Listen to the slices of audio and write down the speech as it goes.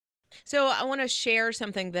So I want to share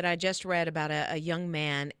something that I just read about a young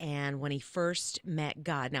man and when he first met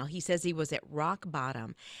God. Now, he says he was at rock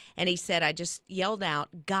bottom and he said, I just yelled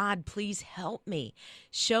out, God, please help me.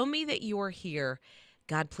 Show me that you are here.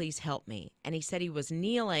 God, please help me. And he said he was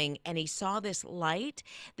kneeling and he saw this light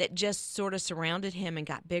that just sort of surrounded him and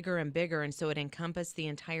got bigger and bigger. And so it encompassed the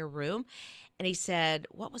entire room. And he said,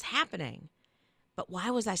 what was happening? But why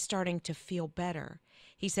was I starting to feel better?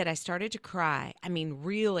 He said, I started to cry. I mean,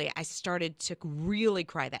 really, I started to really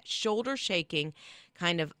cry, that shoulder shaking,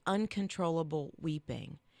 kind of uncontrollable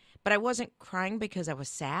weeping. But I wasn't crying because I was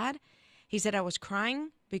sad. He said, I was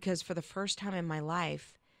crying because for the first time in my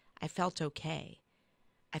life, I felt okay.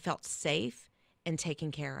 I felt safe and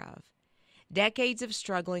taken care of. Decades of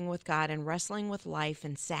struggling with God and wrestling with life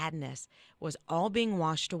and sadness was all being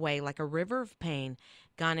washed away like a river of pain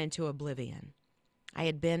gone into oblivion. I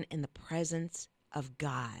had been in the presence of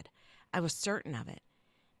God. I was certain of it.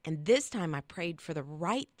 And this time I prayed for the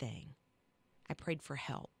right thing. I prayed for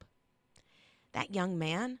help. That young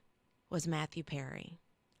man was Matthew Perry.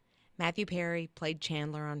 Matthew Perry played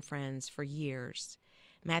Chandler on Friends for years.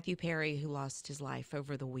 Matthew Perry, who lost his life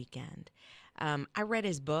over the weekend. I read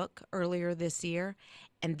his book earlier this year,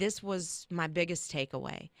 and this was my biggest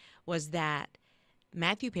takeaway, was that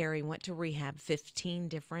Matthew Perry went to rehab 15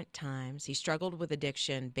 different times. He struggled with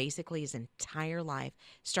addiction basically his entire life,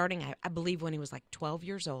 starting, I believe, when he was like 12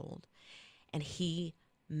 years old, and he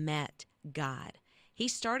met God. He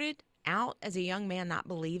started out as a young man not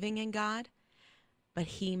believing in God, but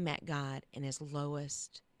he met God in his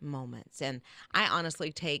lowest moments. And I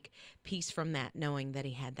honestly take peace from that, knowing that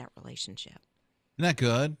he had that relationship. Isn't that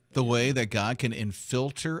good? The way that God can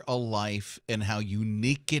infiltrate a life and how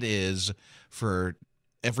unique it is for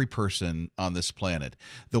every person on this planet.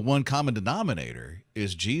 The one common denominator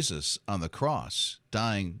is Jesus on the cross,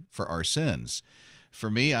 dying for our sins.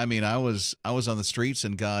 For me, I mean, I was on the streets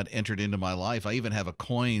and God entered into my life. I even have a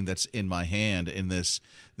coin that's in my hand, and this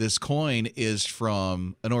coin is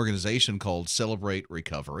from an organization called Celebrate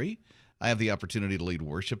Recovery. I have the opportunity to lead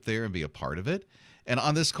worship there and be a part of it. And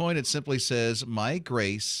on this coin, it simply says, my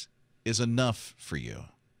grace is enough for you.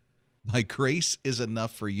 My grace is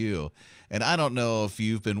enough for you. And I don't know if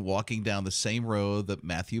you've been walking down the same road that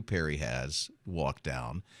Matthew Perry has walked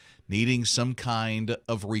down, needing some kind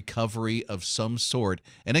of recovery of some sort.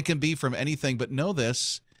 And it can be from anything, but know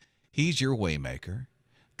this, he's your waymaker.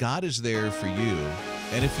 God is there for you.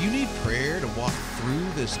 And if you need prayer to walk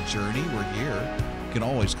through this journey, we're here. You can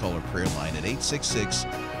always call our prayer line at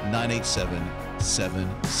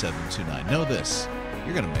 866-987-7729. Know this,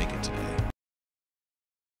 you're going to make it today.